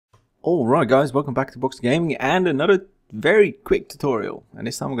Alright guys, welcome back to Box Gaming and another very quick tutorial. And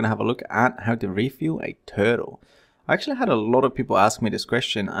this time we're going to have a look at how to refuel a turtle. I actually had a lot of people ask me this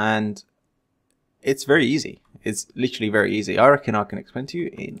question and it's very easy. It's literally very easy. I reckon I can explain to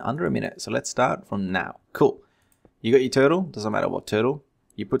you in under a minute. So let's start from now. Cool. You got your turtle, doesn't matter what turtle.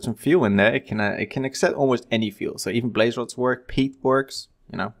 You put some fuel in there, it can accept almost any fuel. So even blaze rods work, peat works,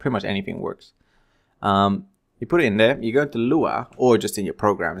 you know, pretty much anything works. You put it in there, you go to Lua, or just in your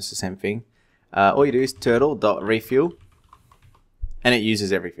program, it's the same thing. All you do is turtle.refuel, and it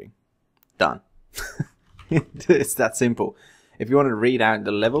uses everything. Done. It's that simple. If you want to read out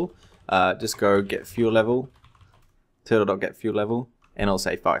the level, just go get fuel level, turtle.getFuel level, and it'll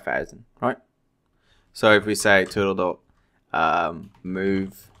say 5,000, right? So if we say turtle.move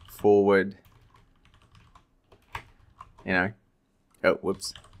forward, you know, oh,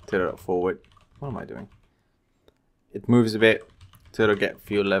 whoops, turtle.forward, what am I doing? It moves a bit,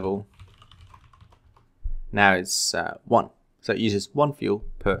 turtle.getFuel level. Now it's 1. So it uses 1 fuel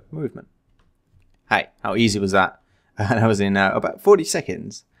per movement. Hey, how easy was that? That was in about 40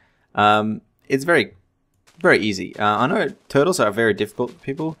 seconds. It's very easy. I know turtles are very difficult for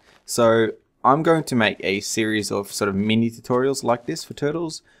people, so I'm going to make a series of sort of mini tutorials like this for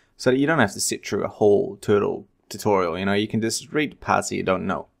turtles, so that you don't have to sit through a whole turtle tutorial. You know, you can just read the parts that you don't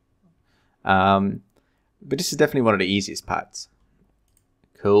know. But this is definitely one of the easiest parts.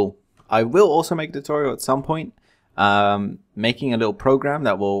 Cool. I will also make a tutorial at some point, making a little program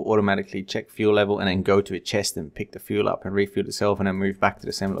that will automatically check fuel level and then go to a chest and pick the fuel up and refuel itself and then move back to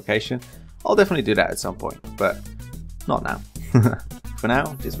the same location. I'll definitely do that at some point, but not now. For now,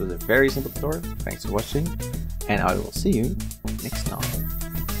 this was a very simple tutorial. Thanks for watching, and I will see you next time.